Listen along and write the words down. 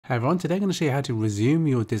Hi everyone, today I'm going to show you how to resume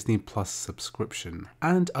your Disney Plus subscription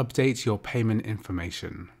and update your payment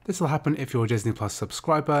information. This will happen if you're a Disney Plus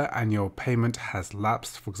subscriber and your payment has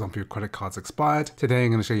lapsed. For example, your credit card's expired. Today I'm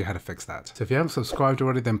going to show you how to fix that. So if you haven't subscribed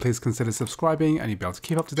already, then please consider subscribing and you'll be able to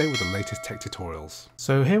keep up to date with the latest tech tutorials.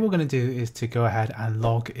 So here what we're going to do is to go ahead and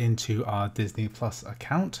log into our Disney Plus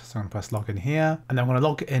account. So I'm going to press login here, and then I'm going to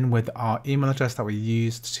log in with our email address that we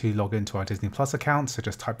used to log into our Disney Plus account. So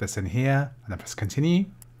just type this in here and then press continue.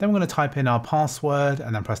 Then we're going to type in our password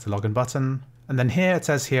and then press the login button. And then here it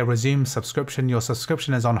says here, resume subscription. Your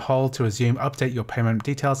subscription is on hold. To resume, update your payment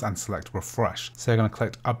details and select refresh. So you're going to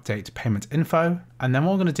click update payment info. And then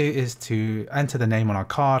what we're going to do is to enter the name on our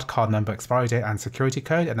card number, expiry date and security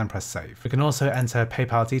code, and then press save. We can also enter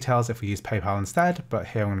PayPal details if we use PayPal instead, but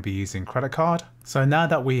here I'm going to be using credit card. So now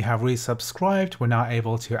that we have resubscribed, we're now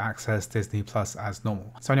able to access Disney Plus as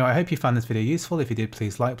normal. So anyway, I hope you found this video useful. If you did,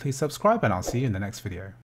 please like, please subscribe, and I'll see you in the next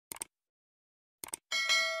video.